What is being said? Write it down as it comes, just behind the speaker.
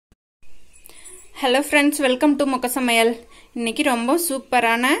Hello friends, welcome to Samayal. இன்னைக்கு ரொம்ப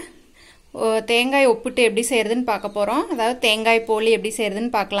சூப்பரான தேங்காய் ஒப்புட்டு எப்படி செய்யறதுன்னு பார்க்க போறோம். அதாவது தேங்காய் போலி எப்படி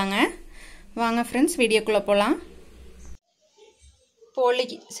செய்யறதுன்னு பார்க்கலாங்க. வாங்க friends வீடியோக்குள்ள போலாம். போலி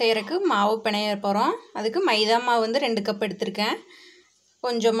செய்யறதுக்கு மாவு பிணைய போறோம். அதுக்கு மைதா மாவு வந்து 2 கப் எடுத்துர்க்கேன்.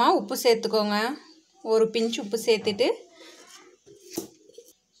 கொஞ்சமா உப்பு சேர்த்துக்கோங்க. ஒரு பிஞ்ச் உப்பு சேர்த்துட்டு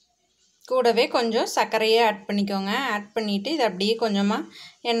கூடவே கொஞ்சம் சர்க்கரையை ஆட் பண்ணிக்கோங்க. ஆட் பண்ணிட்டு இது அப்படியே கொஞ்சமா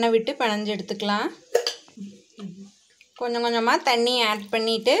எண்ணெய் விட்டு பிணைஞ்சு எடுத்துக்கலாம். கொஞ்சம் கொஞ்சமா தண்ணி ஆட்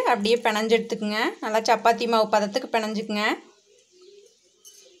பண்ணிட்டு அப்படியே பிணைஞ்சு எடுத்துக்கங்க. நல்லா சப்பாத்தி மாவு பதத்துக்கு பிணைஞ்சுக்கங்க.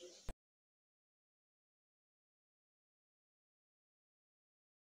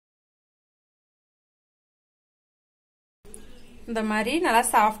 இந்த மாதிரி நல்லா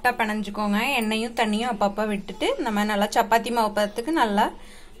சாஃப்ட்டா பிணைஞ்சுக்கோங்க. எண்ணெயும் தண்ணியும் அப்பப்போ விட்டுட்டு இந்த மாதிரி நல்லா சப்பாத்தி மாவு பதத்துக்கு நல்லா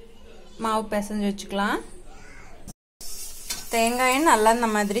மாவு பிசைஞ்சு வச்சுக்கலாம். தேங்காயும் நல்லா இந்த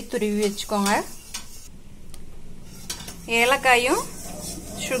மாதிரி துருவி வச்சுக்கோங்க. ஏலக்காயும்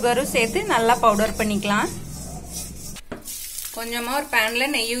சுகரும் சேர்த்து நல்லா பவுடர் பண்ணிக்கலாம். கொஞ்சமா ஒரு பேன்ல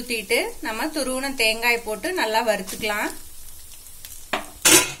நெய் ஊத்திட்டு நம்ம துருவின தேங்காய் போட்டு நல்லா வறுத்துக்கலாம்.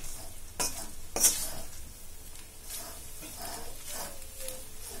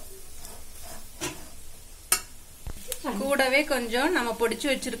 கூடவே கொஞ்சம் நம்ம பொடிச்சு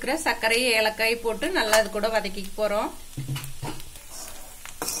வச்சிருக்கிற சர்க்கரை ஏலக்காய் போட்டு நல்லா அது கூட வதக்கி போறோம்.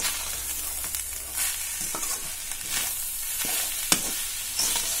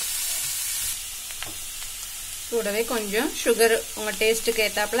 கூடவே கொஞ்சம் சுகர் உங்க டேஸ்ட்டுக்கு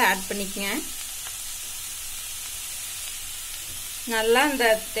ஏத்தாப்புல ஆட் பண்ணிக்கங்க. நல்லா இந்த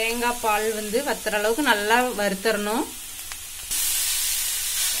தேங்காய் பால் வந்து வத்துற அளவுக்கு நல்லா வறுத்தரணும்.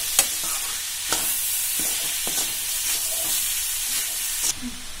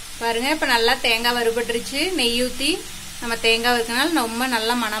 பாருங்க இப்ப நல்லா தேங்காய் வறுபட்டுருச்சு. நெய் ஊத்தி நம்ம தேங்காய் வறுக்கனால ரொம்ப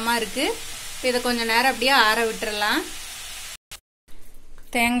நல்ல மணமா இருக்கு. இதை கொஞ்ச நேரம் அப்படியே ஆற விட்டுறலாம்.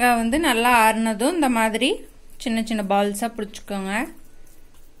 தேங்காய் வந்து நல்லா ஆறுனதும் இந்த மாதிரி சின்ன சின்ன பால்ஸா பிடிச்சுக்கோங்க.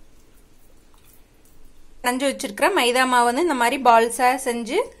 பிணைஞ்சு வச்சிருக்கிற மைதா மாவு வந்து இந்த மாதிரி பால்ஸா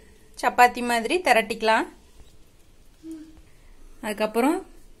செஞ்சு சப்பாத்தி மாதிரி திரட்டிக்கலாம். அதுக்கப்புறம்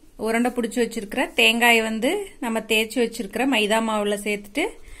உருண்டை பிடிச்சி வச்சிருக்கிற தேங்காயை வந்து நம்ம தேய்ச்சி வச்சிருக்கிற மைதா மாவுல சேர்த்துட்டு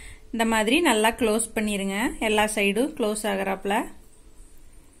இந்த மாதிரி நல்லா க்ளோஸ் பண்ணிருங்க. எல்லா சைடும் க்ளோஸ் ஆகறாப்ல.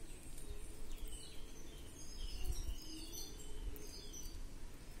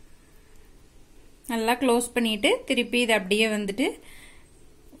 நல்லா க்ளோஸ் பண்ணிட்டு திருப்பி இது அப்படியே வந்துட்டு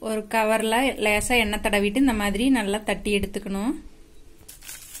ஒரு கவர்ல லேசா எண்ணெய் தடவிட்டு இந்த மாதிரி நல்லா தட்டி எடுத்துக்கணும்.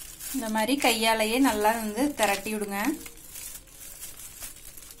 இந்த மாதிரி கையாலேயே நல்லா வந்து திரட்டி விடுங்க.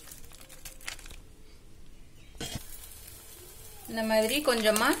 இந்த மாதிரி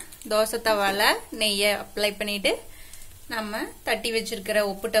கொஞ்சமா தோசை தவால நெய்யை அப்ளை பண்ணிட்டு நம்ம தட்டி வச்சிருக்கிற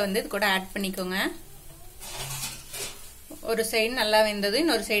உப்புட்டை வந்து இது கூட ஆட் பண்ணிக்கோங்க. ஒரு சைடு நல்லா வெந்தது,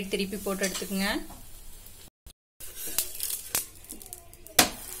 இன்னொரு சைடு திருப்பி போட்டு எடுத்துக்கோங்க.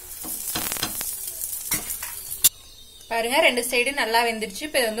 பாருங்க 2 சைடு நல்லா வெந்துருச்சு.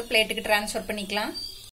 இப்போ இதை வந்து பிளேட்டுக்கு டிரான்ஸ்ஃபர் பண்ணிக்கலாம்.